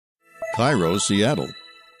Cairo, Seattle.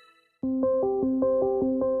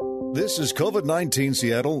 This is COVID-19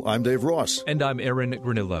 Seattle. I'm Dave Ross. And I'm Aaron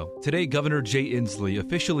Granillo. Today, Governor Jay Inslee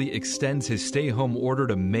officially extends his stay-home order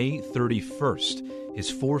to May 31st. His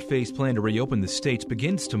four-phase plan to reopen the state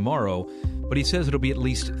begins tomorrow, but he says it'll be at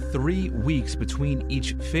least 3 weeks between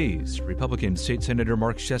each phase. Republican State Senator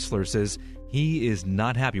Mark Schessler says he is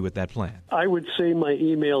not happy with that plan. I would say my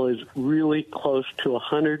email is really close to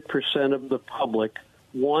 100% of the public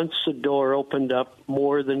wants the door opened up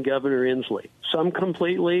more than Governor Inslee. Some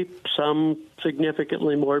completely, some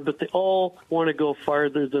significantly more, but they all want to go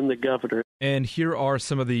farther than the governor. And here are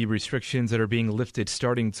some of the restrictions that are being lifted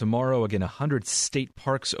starting tomorrow. Again, 100 state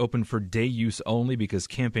parks open for day use only because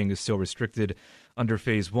camping is still restricted under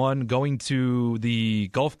Phase 1. Going to the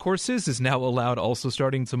golf courses is now allowed also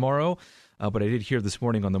starting tomorrow. But I did hear this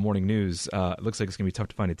morning on the morning news, it looks like it's going to be tough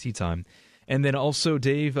to find a tee time. And then also,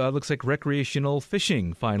 Dave, looks like recreational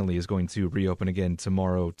fishing finally is going to reopen again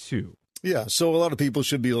tomorrow, too. Yeah, so a lot of people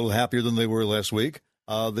should be a little happier than they were last week.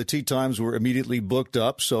 The tee times were immediately booked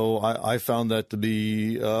up, so I found that to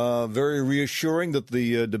be very reassuring that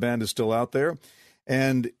the demand is still out there.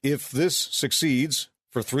 And if this succeeds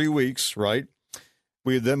for 3 weeks, right,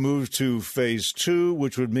 we then move to Phase 2,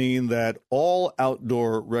 which would mean that all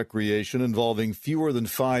outdoor recreation involving fewer than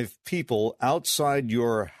 5 people outside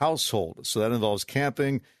your household, so that involves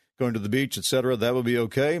camping, going to the beach, etc., that would be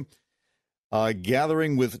okay.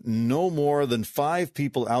 Gathering with no more than 5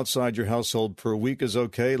 people outside your household per week is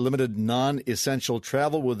okay. Limited non-essential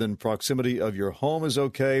travel within proximity of your home is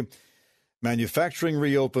okay. Manufacturing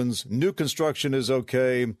reopens. New construction is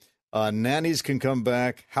okay. Nannies can come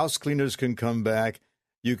back. House cleaners can come back.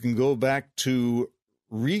 You can go back to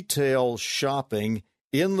retail shopping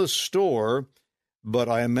in the store, but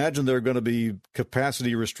I imagine there are going to be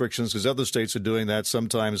capacity restrictions because other states are doing that,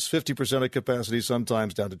 sometimes 50% of capacity,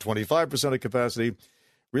 sometimes down to 25% of capacity.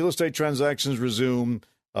 Real estate transactions resume,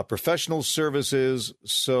 professional services,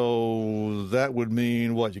 so that would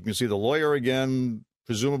mean what? You can see the lawyer again.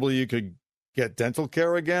 Presumably you could get dental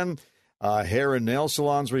care again. Hair and nail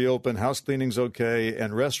salons reopen, house cleaning's okay,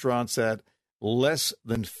 and restaurants at less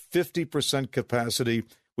than 50% capacity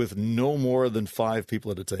with no more than 5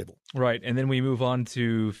 people at a table. Right, and then we move on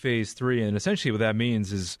to Phase 3, and essentially what that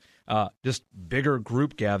means is just bigger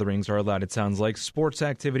group gatherings are allowed, it sounds like. Sports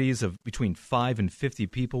activities of between 5 and 50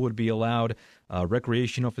 people would be allowed.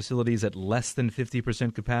 Recreational facilities at less than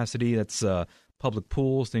 50% capacity, that's public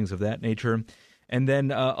pools, things of that nature. And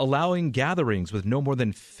then allowing gatherings with no more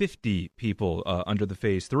than 50 people under the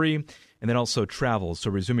Phase 3, and then also travel.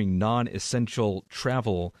 So resuming non-essential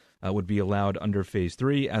travel would be allowed under Phase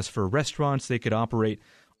 3. As for restaurants, they could operate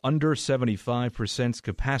under 75%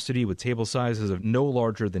 capacity with table sizes of no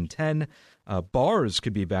larger than 10. Bars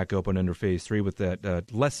could be back open under Phase 3 with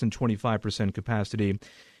that less than 25% capacity.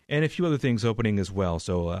 And a few other things opening as well.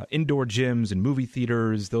 So indoor gyms and movie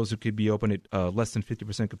theaters, those could be open at less than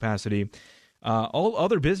 50% capacity. All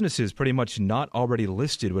other businesses pretty much not already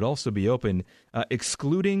listed would also be open,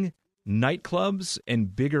 excluding nightclubs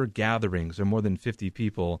and bigger gatherings of more than 50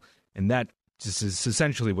 people. And that just is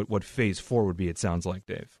essentially what Phase 4 would be, it sounds like,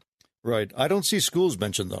 Dave. Right. I don't see schools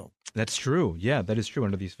mentioned, though. That's true. Yeah, that is true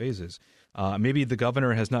under these phases. Maybe the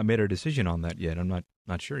governor has not made a decision on that yet. I'm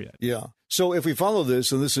not sure yet. Yeah. So if we follow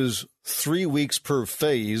this, and this is 3 weeks per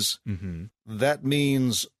phase, that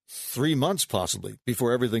means 3 months possibly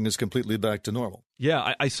before everything is completely back to normal.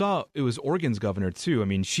 Yeah, I saw it was Oregon's governor, too. I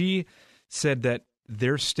mean, she said that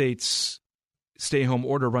their state's stay-home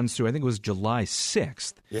order runs through, I think it was July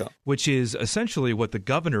 6th, which is essentially what the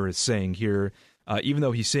governor is saying here. Even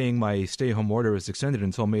though he's saying my stay-home order is extended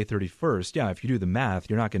until May 31st, yeah, if you do the math,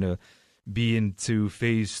 you're not going to be into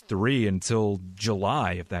Phase 3 until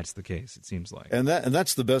July, if that's the case, it seems like. And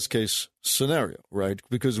that's the best-case scenario, right?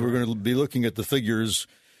 Because we're going to be looking at the figures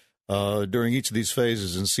during each of these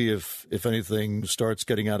phases and see if anything starts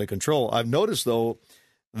getting out of control. I've noticed, though,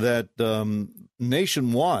 that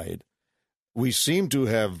nationwide, we seem to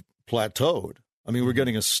have plateaued. I mean, we're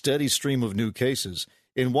getting a steady stream of new cases.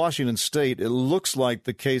 In Washington State, it looks like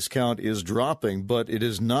the case count is dropping, but it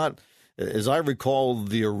is not. As I recall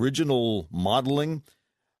the original modeling,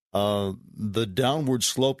 the downward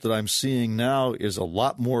slope that I'm seeing now is a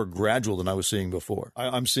lot more gradual than I was seeing before.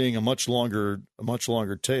 I'm seeing a much longer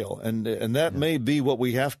tail, and that may be what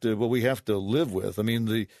we have to live with. I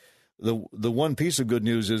mean, the one piece of good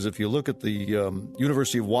news is if you look at the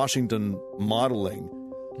University of Washington modeling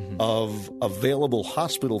of available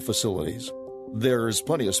hospital facilities, there's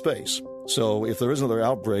plenty of space. So if there is another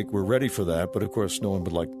outbreak, we're ready for that. But of course, no one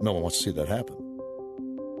wants to see that happen.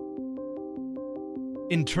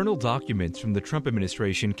 Internal documents from the Trump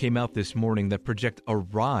administration came out this morning that project a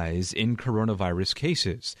rise in coronavirus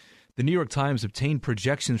cases. The New York Times obtained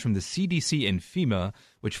projections from the CDC and FEMA,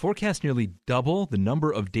 which forecast nearly double the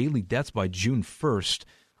number of daily deaths by June 1st,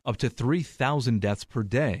 up to 3,000 deaths per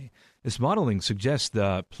day. This modeling suggests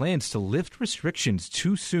the plans to lift restrictions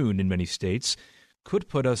too soon in many states could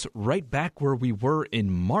put us right back where we were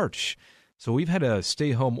in March. So we've had a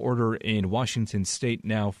stay-home order in Washington state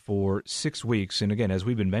now for 6 weeks. And again, as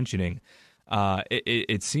we've been mentioning,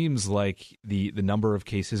 it seems like the number of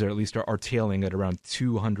cases, or at least are tailing at around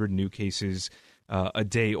 200 new cases a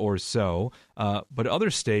day or so. But other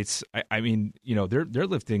states, I mean, you know, they're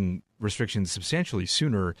lifting restrictions substantially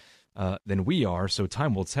sooner than we are. So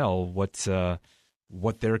time will tell what their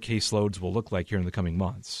caseloads will look like here in the coming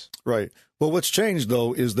months. Right. Well, what's changed,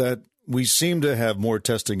 though, is that we seem to have more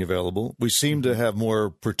testing available. We seem to have more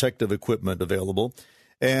protective equipment available.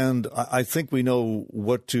 And I think we know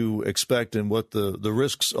what to expect and what the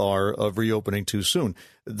risks are of reopening too soon.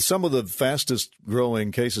 Some of the fastest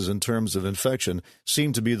growing cases in terms of infection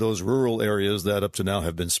seem to be those rural areas that up to now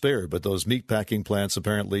have been spared. But those meatpacking plants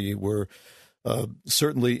apparently were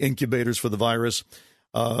certainly incubators for the virus.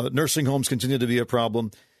 Nursing homes continue to be a problem.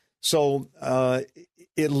 So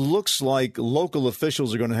it looks like local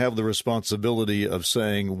officials are going to have the responsibility of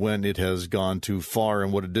saying when it has gone too far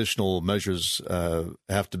and what additional measures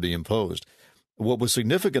have to be imposed. What was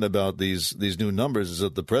significant about these new numbers is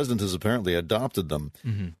that the president has apparently adopted them.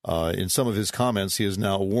 Mm-hmm. In some of his comments, he is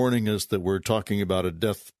now warning us that we're talking about a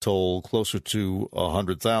death toll closer to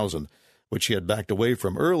 100,000, which he had backed away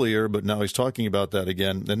from earlier, but now he's talking about that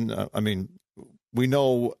again. And I mean, we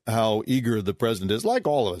know how eager the president is, like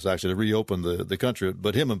all of us, actually, to reopen the country,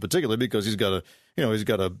 but him in particular, because he's got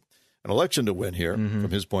an election to win here, mm-hmm.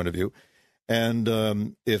 from his point of view.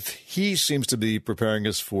 And if he seems to be preparing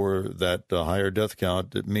us for that higher death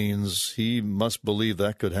count, it means he must believe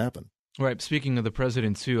that could happen. Right. Speaking of the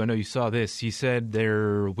president, too, I know you saw this. He said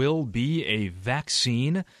there will be a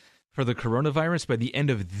vaccine for the coronavirus by the end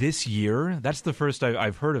of this year. That's the first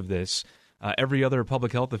I've heard of this. Every other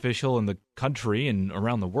public health official in the country and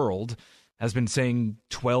around the world has been saying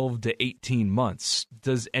 12 to 18 months.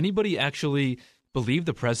 Does anybody actually believe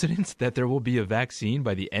the president that there will be a vaccine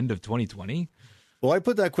by the end of 2020? Well, I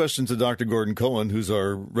put that question to Dr. Gordon Cohen, who's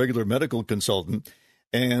our regular medical consultant,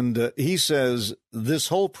 and he says this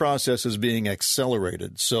whole process is being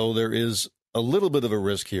accelerated. So there is a little bit of a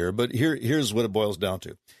risk here, but here's what it boils down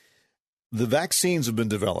to. The vaccines have been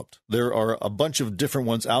developed. There are a bunch of different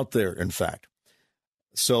ones out there, in fact.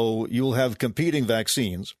 So you'll have competing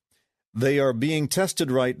vaccines. They are being tested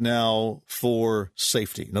right now for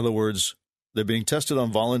safety. In other words, they're being tested on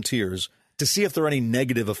volunteers to see if there are any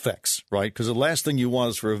negative effects, right? Because the last thing you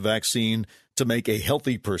want is for a vaccine to make a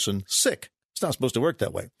healthy person sick. It's not supposed to work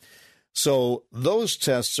that way. So those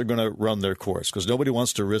tests are going to run their course because nobody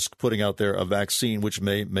wants to risk putting out there a vaccine which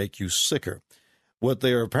may make you sicker. What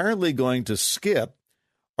they are apparently going to skip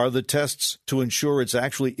are the tests to ensure it's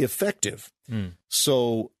actually effective.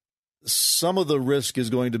 So some of the risk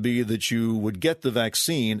is going to be that you would get the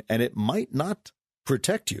vaccine and it might not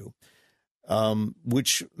protect you,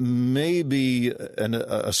 which may be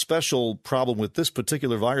a special problem with this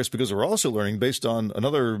particular virus, because we're also learning, based on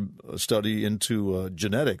another study into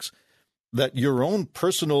genetics, that your own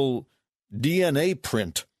personal DNA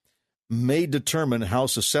print may determine how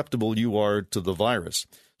susceptible you are to the virus.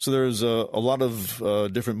 So there's a lot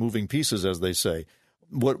of different moving pieces, as they say.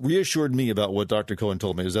 What reassured me about what Dr. Cohen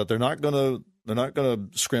told me is that they're not going to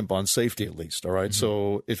scrimp on safety, at least. All right. Mm-hmm.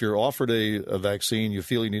 So if you're offered a vaccine, you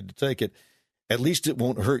feel you need to take it, at least it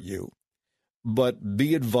won't hurt you. But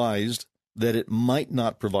be advised that it might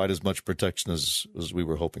not provide as much protection as we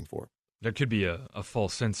were hoping for. There could be a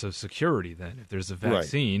false sense of security then if there's a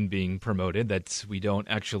vaccine being promoted that we don't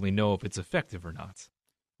actually know if it's effective or not.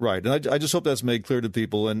 Right. And I just hope that's made clear to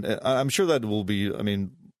people. And I'm sure that will be, I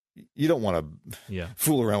mean, you don't want to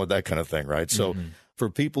fool around with that kind of thing, right? So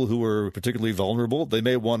for people who are particularly vulnerable, they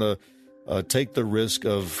may want to take the risk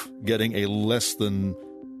of getting a less than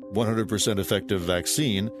 100% effective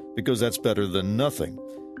vaccine because that's better than nothing.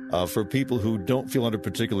 For people who don't feel under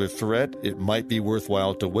particular threat, it might be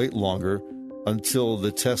worthwhile to wait longer until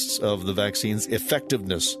the tests of the vaccine's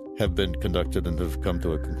effectiveness have been conducted and have come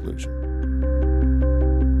to a conclusion.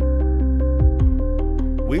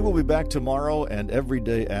 We will be back tomorrow and every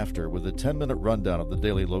day after with a 10-minute rundown of the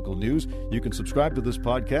daily local news. You can subscribe to this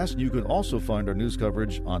podcast. You can also find our news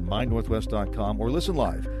coverage on mynorthwest.com or listen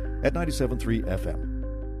live at 97.3 FM.